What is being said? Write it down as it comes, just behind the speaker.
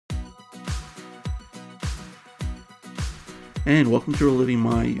And welcome to Reliving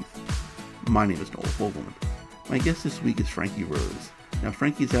My Youth. My name is Noel Fogelman. My guest this week is Frankie Rose. Now,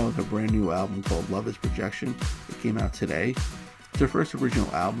 Frankie's out with a brand new album called Love is Projection. It came out today. It's her first original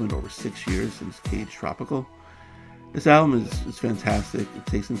album in over 6 years since Cage Tropical. This album is fantastic. It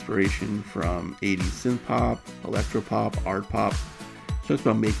takes inspiration from 80s synth pop, electro pop, art pop. She talks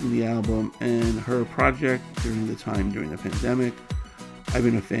about making the album and her project during the pandemic. I've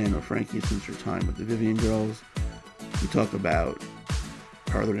been a fan of Frankie since her time with the Vivian Girls. We talk about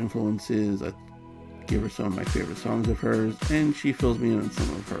her other influences. I give her some of my favorite songs of hers, and she fills me in on some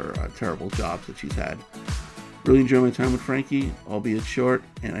of her terrible jobs that she's had. Really enjoy my time with Frankie, albeit short,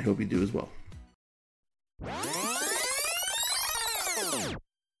 and I hope you do as well.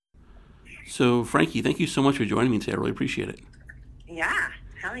 So, Frankie, thank you so much for joining me today. I really appreciate it. Yeah,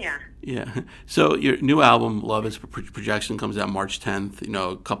 hell yeah. Yeah. So your new album, Love is Projection, comes out March 10th. You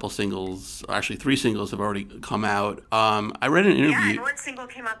know, a couple singles, actually 3 singles have already come out. I read an interview. Yeah, and one single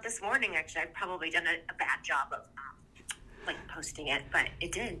came out this morning, actually. I've probably done a bad job of posting it, but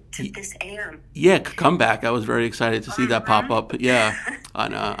it did to this AM. Yeah, Comeback. I was very excited to see that pop up. Yeah,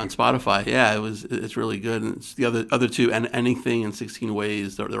 on Spotify. Yeah, it's really good. And it's the other two, and Anything and 16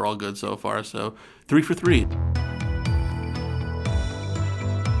 Ways. They're all good so far. So 3 for 3.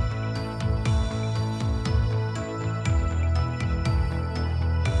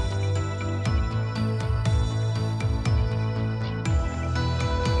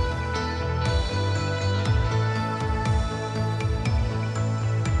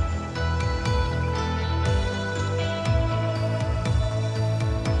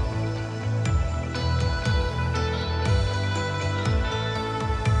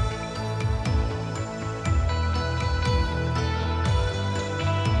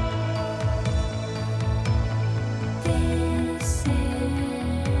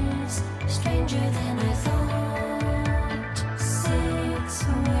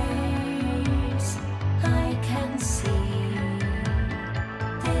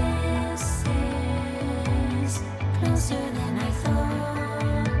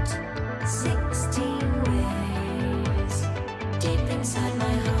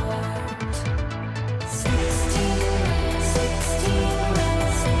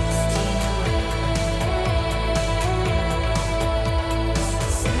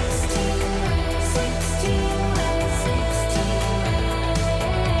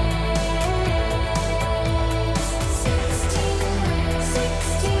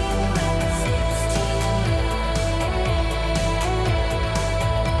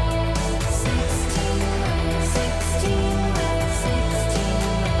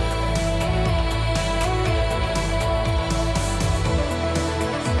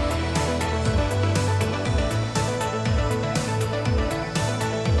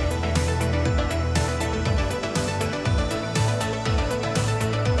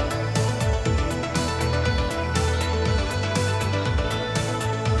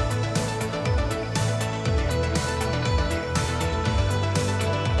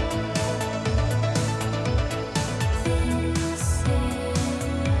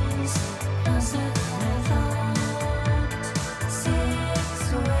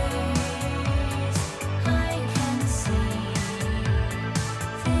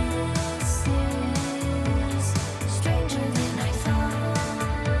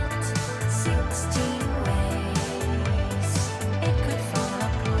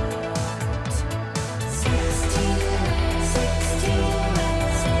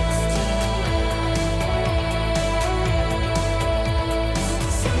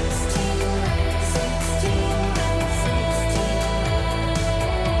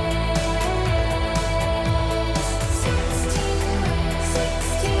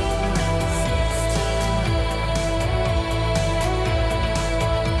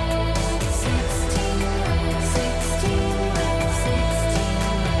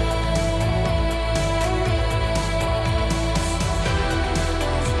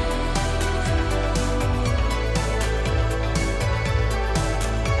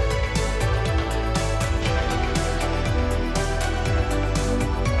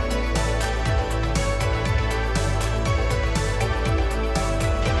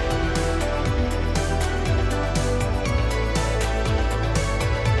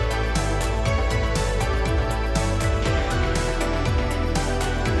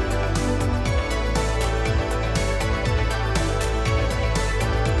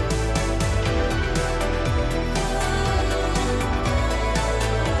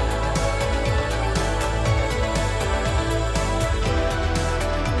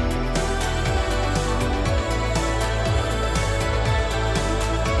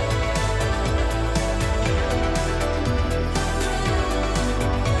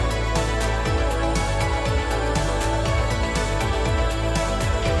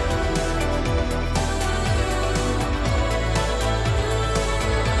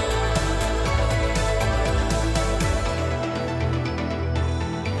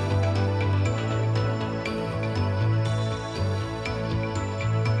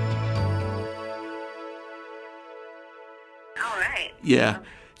 Yeah.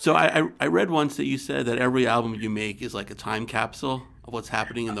 So I read once that you said that every album you make is like a time capsule of what's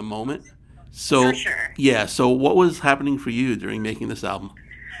happening in the moment. For So sure. yeah. So what was happening for you during making this album?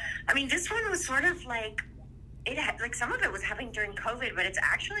 I mean, this one was sort of like like some of it was happening during COVID, but it's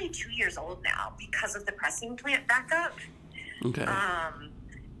actually 2 years old now because of the pressing plant backup. Okay.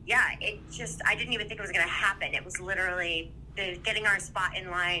 Yeah, I didn't even think it was going to happen. It was literally getting our spot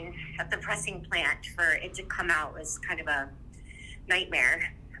in line at the pressing plant for it to come out was kind of a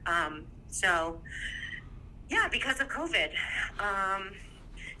nightmare. So, yeah, because of COVID.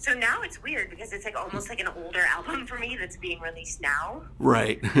 So now it's weird because it's like almost like an older album for me that's being released now.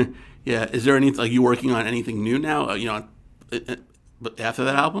 Right. Yeah. Is there any like you working on anything new now? But after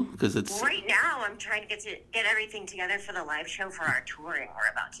that album, because it's right now I'm trying to get everything together for the live show for our touring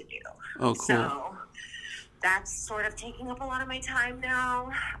we're about to do. Oh, cool. So that's sort of taking up a lot of my time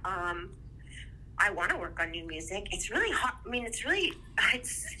now. I want to work on new music. It's really hard. I mean, it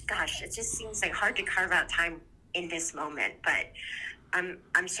just seems like hard to carve out time in this moment, but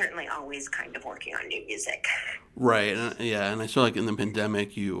I'm certainly always kind of working on new music. Right. Yeah. And I saw like in the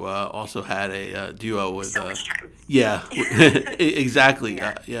pandemic, you also had a duo with. So much time. Yeah. Exactly.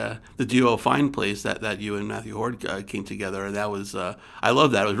 Yeah. The duo Fine Place that you and Matthew Horde came together, and that was I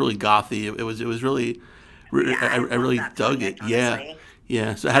love that. It was really gothy. It was really. Yeah, I really dug project, it. Yeah. honestly.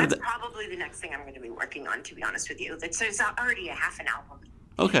 Yeah. So That's probably the next thing I'm going to be working on, to be honest with you. It's already a half an album.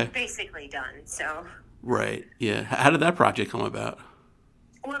 Okay. Basically done. So. Right. Yeah. How did that project come about?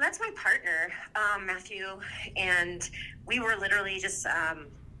 Well, that's my partner, Matthew, and we were literally just.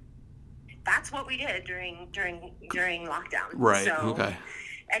 That's what we did during lockdown. Right. So, Okay.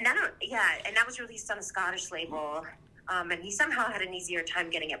 And that was released on a Scottish label. And he somehow had an easier time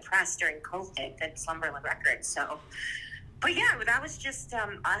getting it pressed during COVID than Slumberland Records. So, but yeah, that was just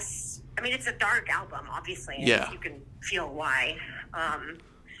us. I mean, it's a dark album, obviously. Yeah. You can feel why.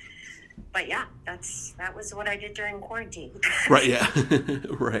 But yeah, that was what I did during quarantine. Right. Yeah.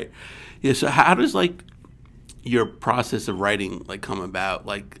 Right. Yeah. So how does like your process of writing like come about?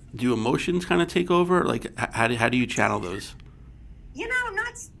 Like, do emotions kind of take over? Like, how do you channel those?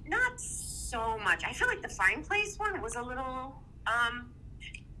 Not so much. I feel like the Fine Place one was a little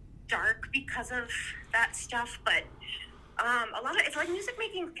dark because of that stuff, but a lot of it's like music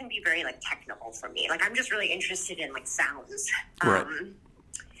making can be very like technical for me. Like I'm just really interested in like sounds. Right.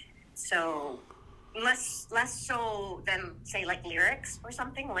 So less so than say like lyrics or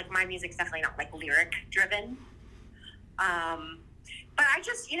something. Like my music's definitely not like lyric driven. But I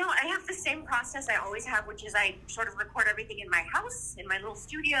just, I have the same process I always have, which is I sort of record everything in my house, in my little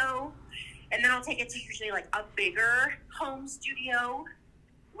studio, and then I'll take it to usually like a bigger home studio,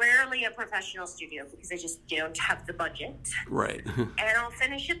 rarely a professional studio because I just don't have the budget. Right. And I'll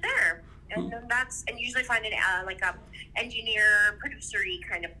finish it there. And then and usually find like a engineer, producer-y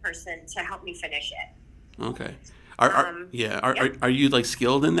kind of person to help me finish it. Okay. Are you like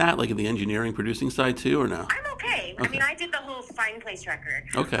skilled in that, like in the engineering, producing side too, or no? I'm okay. I mean, I did the whole Fine Place record.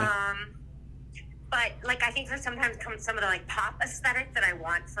 Okay. But like, I think there's sometimes some of the like pop aesthetic that I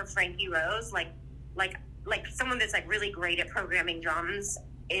want for Frankie Rose, like someone that's like really great at programming drums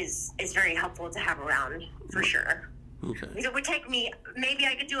is very helpful to have around for sure. Okay. It would take me, maybe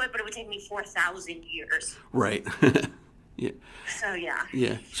I could do it, but it would take me 4,000 years. Right. Yeah. So yeah.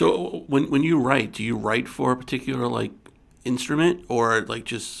 Yeah. So when you write, do you write for a particular like instrument or like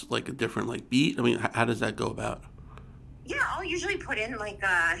just like a different like beat? I mean, how does that go about? Yeah, I'll usually put in like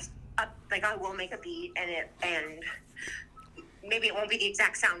I will make a beat and maybe it won't be the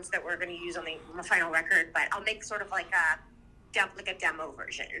exact sounds that we're going to use on the final record, but I'll make sort of like a demo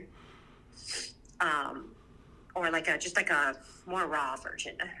version, or like just like a more raw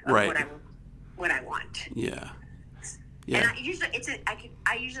version of right. what I want. Yeah. Yeah. And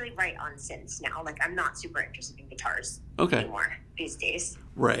I usually write on synths now. Like I'm not super interested in guitars anymore these days.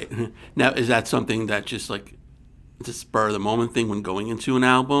 Right. Now, is that something that just like it's a spur of the moment thing when going into an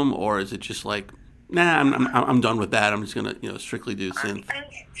album, or is it just like, nah, I'm done with that. I'm just gonna strictly do synth.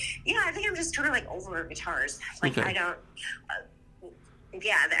 I think I'm just sort of like over guitars. Like I don't.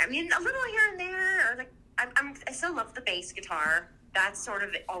 I mean a little here and there, or like I still love the bass guitar. That's sort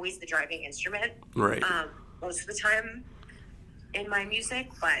of always the driving instrument. Right. Most of the time in my music,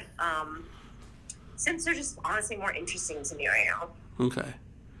 but since they're just honestly more interesting to me right now. Okay.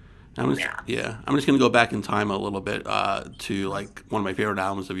 I'm just gonna go back in time a little bit to like one of my favorite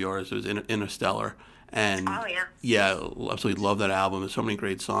albums of yours. It was Interstellar, and absolutely love that album. There's so many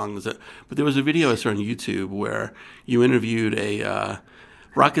great songs. But there was a video I saw on YouTube where you interviewed a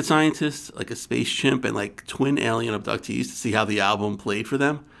rocket scientist, like a space chimp, and like twin alien abductees to see how the album played for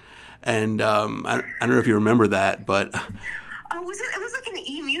them. And I don't know if you remember that, but Oh, was it? It was like an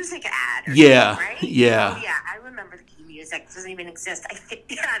e-music ad. Or Yeah, something, right? yeah. Oh, yeah. I remember the e-music. It doesn't even exist. I think,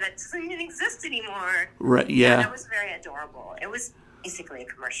 yeah, that doesn't even exist anymore. Right, Yeah, yeah. that was very adorable. It was basically a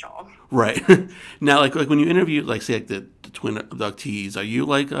commercial. Right. Now, like when you interview, like, say, like the twin abductees, are you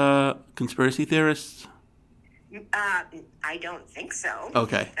like conspiracy theorists? I don't think so.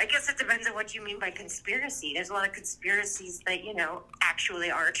 Okay. I guess it depends on what you mean by conspiracy. There's a lot of conspiracies that,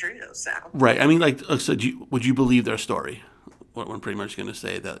 actually are true, so. Right. I mean, like, so would you believe their story? What I'm pretty much going to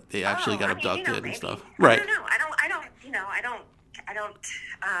say that they actually got abducted and maybe. stuff. I Right. don't know. I don't,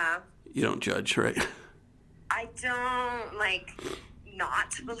 You don't judge, right? I don't,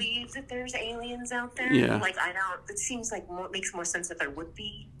 not believe that there's aliens out there. Yeah. It seems like makes more sense that there would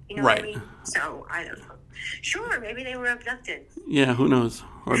be, what Right. I mean? So, I don't know. Sure, maybe they were abducted. Yeah, who knows?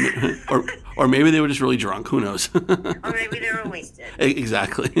 Or maybe they were just really drunk. Who knows? Or maybe they were wasted.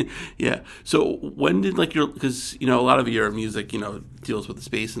 Exactly. Yeah. So when did because a lot of your music deals with the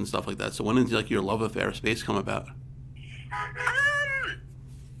space and stuff like that. So when did your love affair of space come about?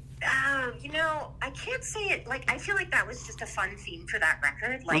 I can't say it. I feel like that was just a fun theme for that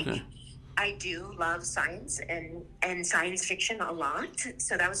record. Okay. I do love science and science fiction a lot.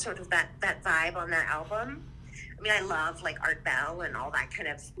 So that was sort of that vibe on that album. I mean, I love Art Bell and all that kind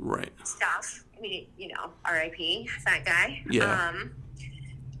of Right. stuff. I mean, R.I.P. that guy. Yeah.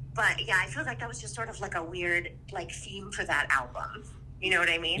 But yeah, I feel like that was just sort of a weird theme for that album. You know what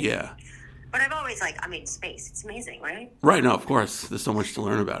I mean? Yeah. But I've always space. It's amazing, right? Right. No, of course. There's so much to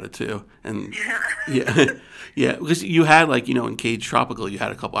learn about it too, and yeah, yeah. Because you had in Cage Tropical, you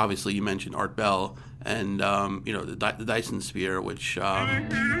had a couple. Obviously, you mentioned Art Bell and the Dyson Sphere, which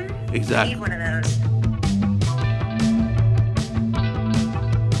exactly. I need one of those.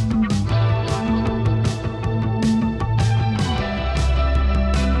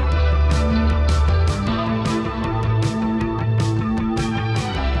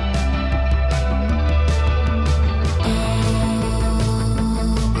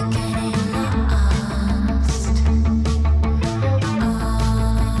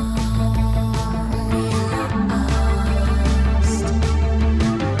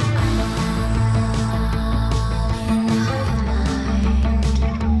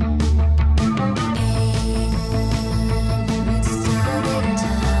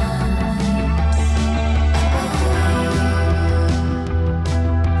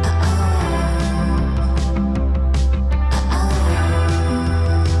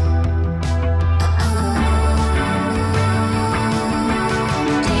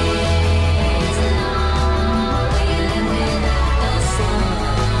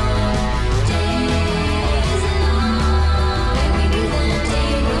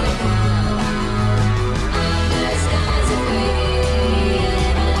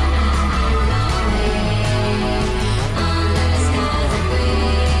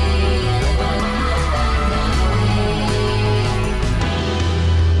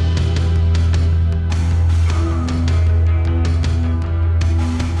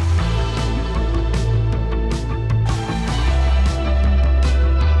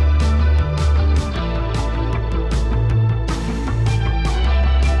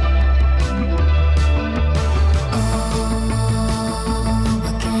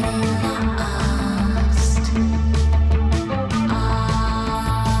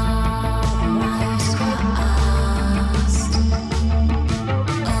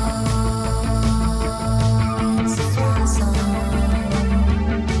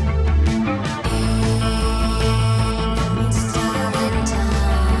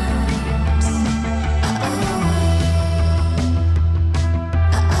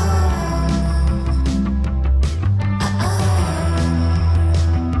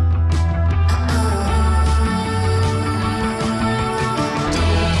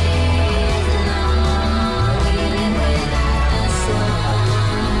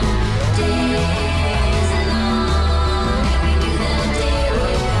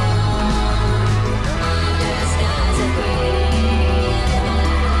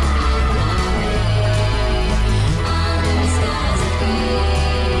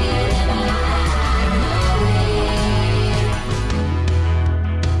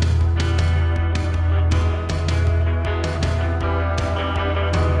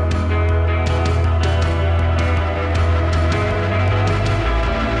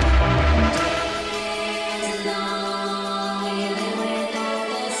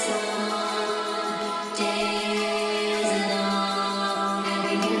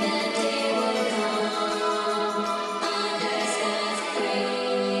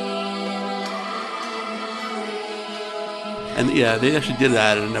 And yeah, they actually did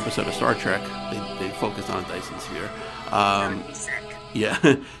that in an episode of Star Trek. They focused on a Dyson Sphere. That would be sick.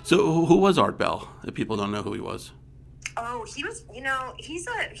 Yeah. So who was Art Bell? If people don't know who he was. Oh, he was, he's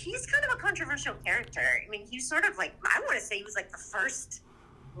kind of a controversial character. I mean, he's sort of like, I want to say he was like the first,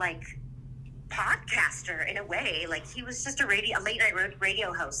 like, podcaster in a way. Like, he was just a late night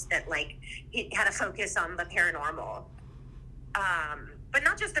radio host that, like, he had a focus on the paranormal. But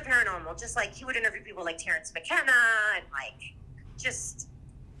not just the paranormal, just like he would interview people like Terrence McKenna and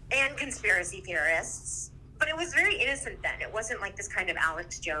and conspiracy theorists. But it was very innocent then. It wasn't like this kind of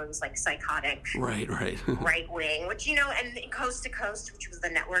Alex Jones, like, psychotic right wing, which, and Coast to Coast, which was the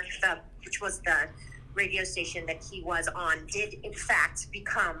network, which was the radio station that he was on, did in fact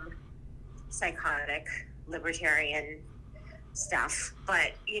become psychotic, libertarian stuff.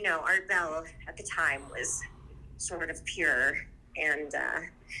 But, Art Bell at the time was sort of pure, and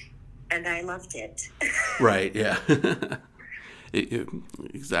I loved it. Right, yeah.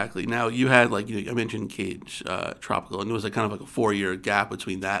 Exactly. Now you had, like, I mentioned Cage Tropical, and it was like kind of like a 4-year gap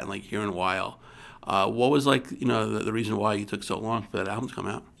between that and like Here and While. What was like the reason why you took so long for that album to come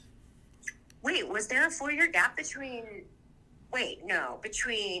out? Wait, was there a 4-year gap between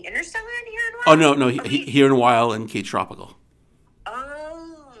Interstellar and Here and While? Oh no, Here and While and Cage Tropical.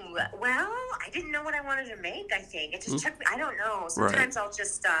 Oh, well, I didn't know what I wanted to make. I think it just took me. I don't know. Sometimes I'll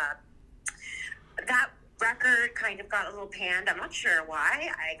just that record kind of got a little panned. I'm not sure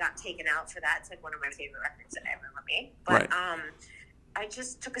why I got taken out for that. It's like one of my favorite records that I ever made. But I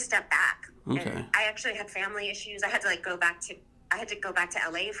just took a step back. Okay. And I actually had family issues. I had to go back to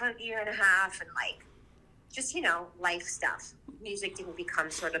LA for a year and a half, and like just life stuff. Music didn't become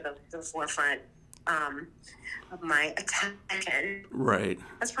sort of the forefront of my attention. Right.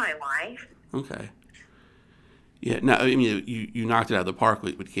 That's probably why. Okay. Yeah, no, I mean, you knocked it out of the park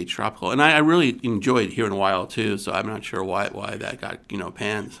with Cage Tropical, and I really enjoyed Here and While too. So I'm not sure why that got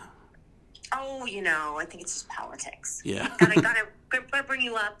panned. Oh, I think it's just politics. Yeah, gotta bring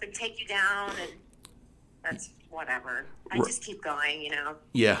you up and take you down, and that's whatever. I just keep going,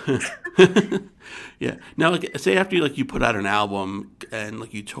 Yeah, yeah. Now, like, say after you put out an album and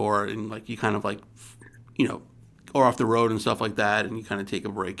like you tour and like you kind of like or off the road and stuff like that, and you kind of take a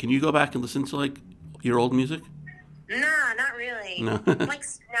break. Can you go back and listen to like your old music? Nah, not really. No. No,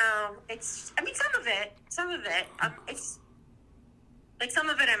 it's, I mean, some of it, it's, like, some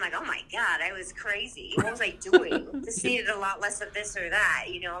of it I'm like, oh my God, I was crazy. What was I doing? This needed a lot less of this or that,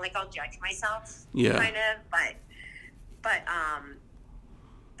 like I'll judge myself, kind of, but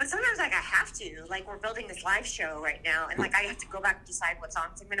sometimes, like, I have to, like, we're building this live show right now, and, like, I have to go back and decide what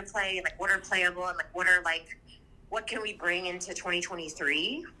songs I'm going to play, and, like, what are playable, and, like, what can we bring into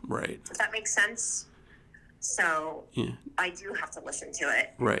 2023? Right. If that makes sense. So I do have to listen to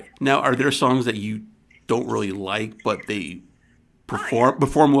it. Right. Now, are there songs that you don't really like, but they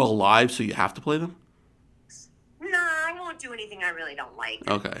perform well live, so you have to play them? No, I won't do anything I really don't like.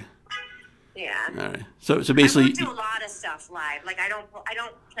 Okay. Yeah. All right. So basically, I won't do a lot of stuff live. Like I don't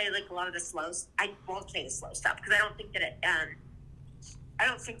play like a lot of the slows. I won't play the slow stuff because I don't think that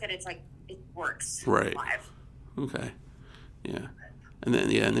it's like it works live. Okay. Yeah. And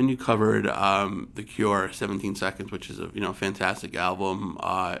then you covered The Cure, 17 Seconds, which is a fantastic album.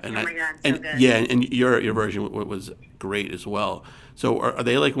 And oh my God, so good. Yeah, and your version was great as well. So are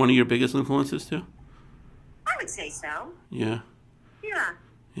they like one of your biggest influences too? I would say so. Yeah. Yeah.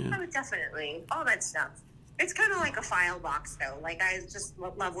 I would definitely. All that stuff. It's kind of like a file box though. Like I just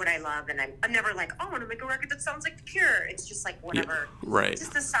love what I love, and I'm never like, oh, I want to make a record that sounds like The Cure. It's just like whatever. Yeah, right.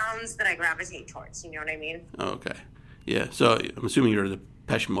 Just the sounds that I gravitate towards. You know what I mean? Okay. Yeah, so I'm assuming you're the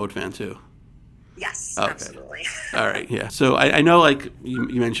Depeche Mode fan too. Yes, okay. Absolutely. All right, yeah. So I know, like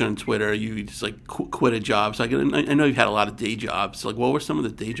you mentioned on Twitter, you just like quit a job. So I know you've had a lot of day jobs. So, like, what were some of the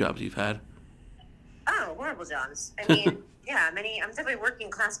day jobs you've had? Oh, horrible jobs. I mean, I'm definitely a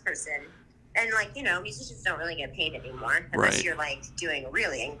working class person, and like musicians don't really get paid anymore unless you're like doing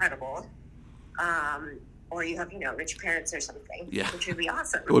really incredible, or you have rich parents or something. Yeah, which would be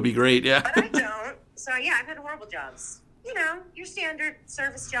awesome. It would be great. Yeah, but I don't. So yeah, I've had horrible jobs. Your standard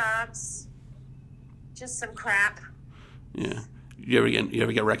service jobs, just some crap. Yeah. You ever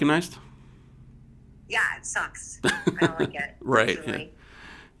get recognized? Yeah, it sucks. I don't like it. Right. Actually.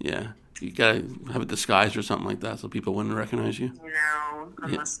 Yeah. You gotta have it disguised or something like that so people wouldn't recognize you. No, a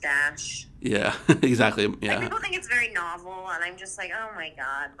mustache. Yeah, exactly. Yeah. Like, people think it's very novel, and I'm just like, oh my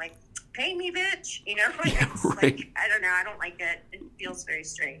God, like, pay me, bitch. Like, I don't know. I don't like it. It feels very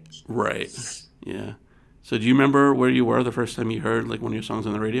strange. Right. Yeah. So do you remember where you were the first time you heard like one of your songs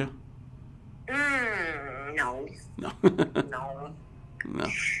on the radio? No. No. No. No.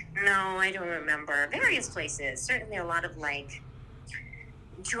 No, I don't remember. Various places. Certainly a lot of like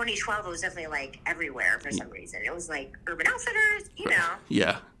 2012 it was definitely like everywhere for some reason. It was like Urban Outfitters,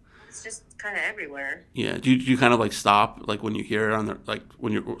 Yeah. It's just kind of everywhere. Yeah. Do you kind of like stop like when you hear it on the like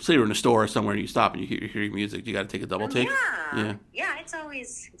when you're say you're in a store or somewhere and you stop and you hear music, you got to take a double take? Yeah. Yeah, it's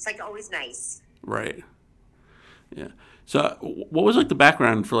like always nice. Right. Yeah. So what was like the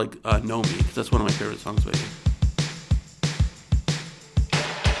background for like Know Me? 'Cause that's one of my favorite songs by you.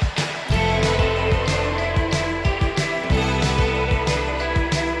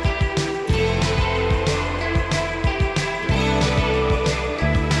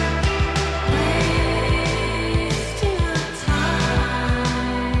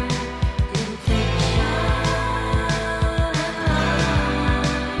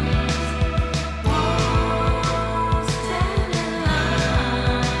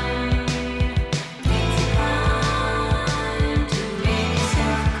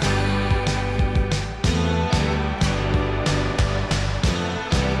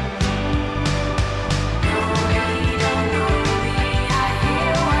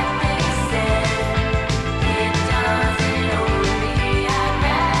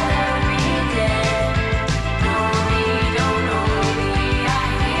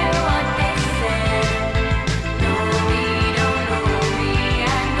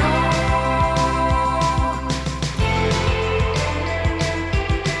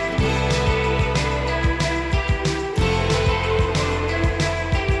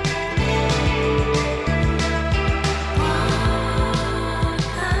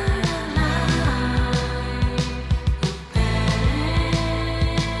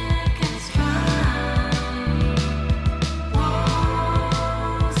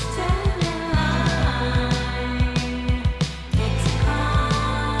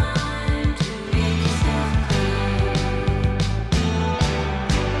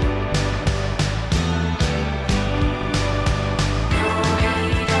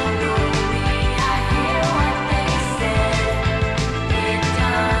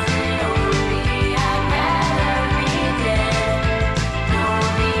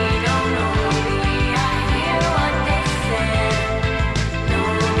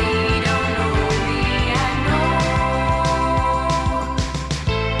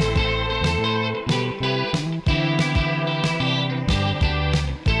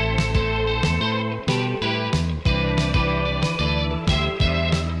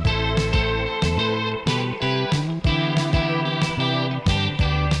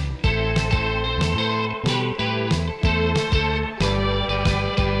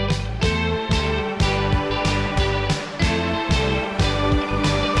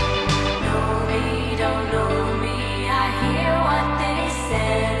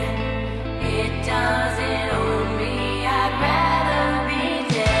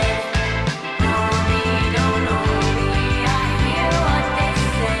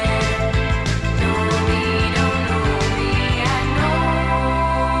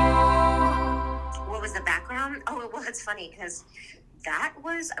 It's funny because that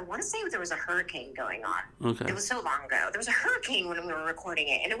was, I want to say there was a hurricane going on. Okay. It was so long ago. There was a hurricane when we were recording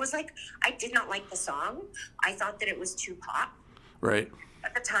it. And it was like, I did not like the song. I thought that it was too pop. Right.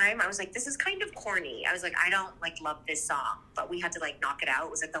 At the time, I was like, this is kind of corny. I was like, I don't love this song. But we had to knock it out.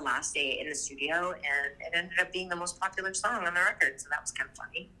 It was like the last day in the studio. And it ended up being the most popular song on the record. So that was kind of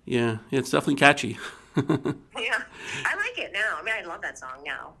funny. Yeah. It's definitely catchy. Yeah. I like it now. I mean, I love that song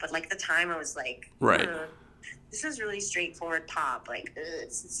now. But at the time, I was like, right. This is really straightforward pop.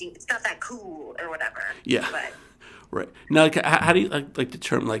 It's not that cool or whatever. Yeah. But right. Now, how do you like the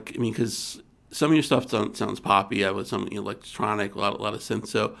term? Because some of your stuff sounds poppy, with some electronic, a lot of synth.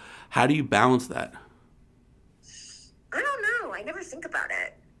 So, how do you balance that? I don't know. I never think about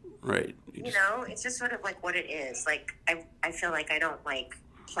it. Right. It's just sort of what it is. I feel like I don't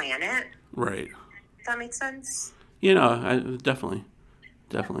plan it. Right. If that makes sense. Definitely.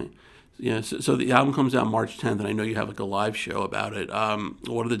 Yeah. So the album comes out March 10th, and I know you have a live show about it.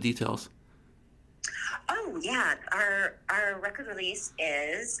 What are the details? Oh yeah, our record release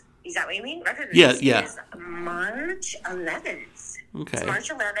is that what you mean? Record release is March 11th. Okay. It's March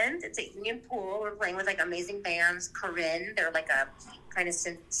 11th. It's at Union Pool. We're playing with amazing bands. Corinne, they're a kind of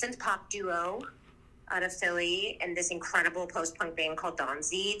synth pop duo out of Philly, and this incredible post-punk band called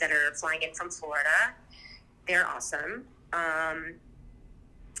Donzi that are flying in from Florida. They're awesome.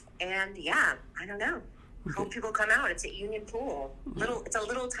 And yeah, I don't know. Okay. Hope people come out. It's at Union Pool. It's a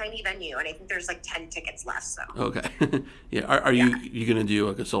little tiny venue, and I think there's 10 tickets left. So okay. Yeah. Are you gonna do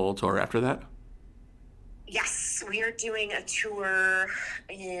a solo tour after that? Yes, we are doing a tour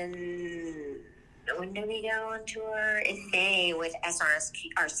in when do we go on tour? In May with SRSQ,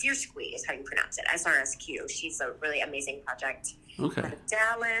 or Searsquee is how you pronounce it, SRSQ. She's a really amazing project. Okay. Out of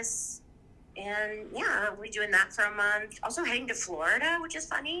Dallas. And yeah, we're doing that for a month. Also heading to Florida, which is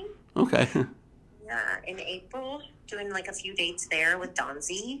funny. Okay. Yeah, in April, doing like a few dates there with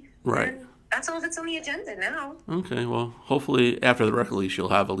Donzi. Right. And that's all that's on the agenda now. Okay, well, hopefully after the record release, you'll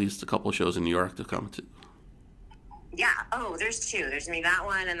have at least a couple of shows in New York to come to. Yeah. Oh, there's two. There's gonna be that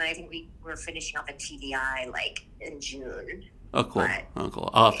one, and then I think we're finishing up at TVI like in June. Oh, cool. But, Oh, cool.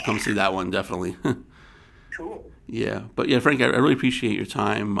 I'll have to come see that one, definitely. Cool. Yeah, but yeah, Frankie, I really appreciate your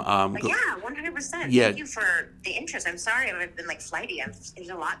time. Yeah, 100%. Yeah. Thank you for the interest. I'm sorry I've been like flighty. There's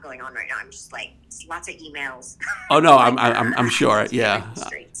a lot going on right now. I'm just like lots of emails. Oh no, I'm sure. Yeah,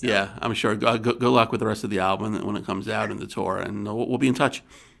 Straight, so. yeah, I'm sure. Good luck with the rest of the album when it comes out and the tour, and we'll be in touch.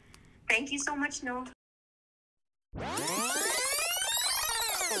 Thank you so much, Noel.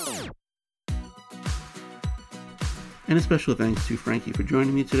 And a special thanks to Frankie for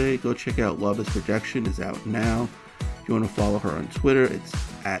joining me today. Go check out Love is Projection is out now. If you want to follow her on Twitter, it's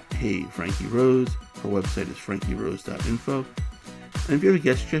at HeyFrankieRose. Her website is frankierose.info. And if you have a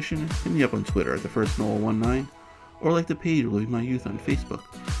guest suggestion, hit me up on Twitter at TheFirstNoel19 or like the page Living My Youth on Facebook.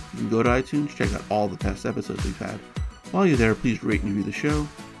 You can go to iTunes, check out all the past episodes we've had. While you're there, please rate and review the show.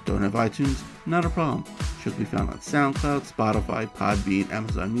 Don't have iTunes? Not a problem. Show can be found on SoundCloud, Spotify, Podbean,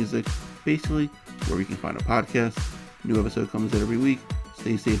 Amazon Music, basically where you can find a podcast. New episode comes out every week.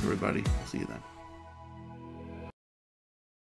 Stay safe, everybody. I'll see you then.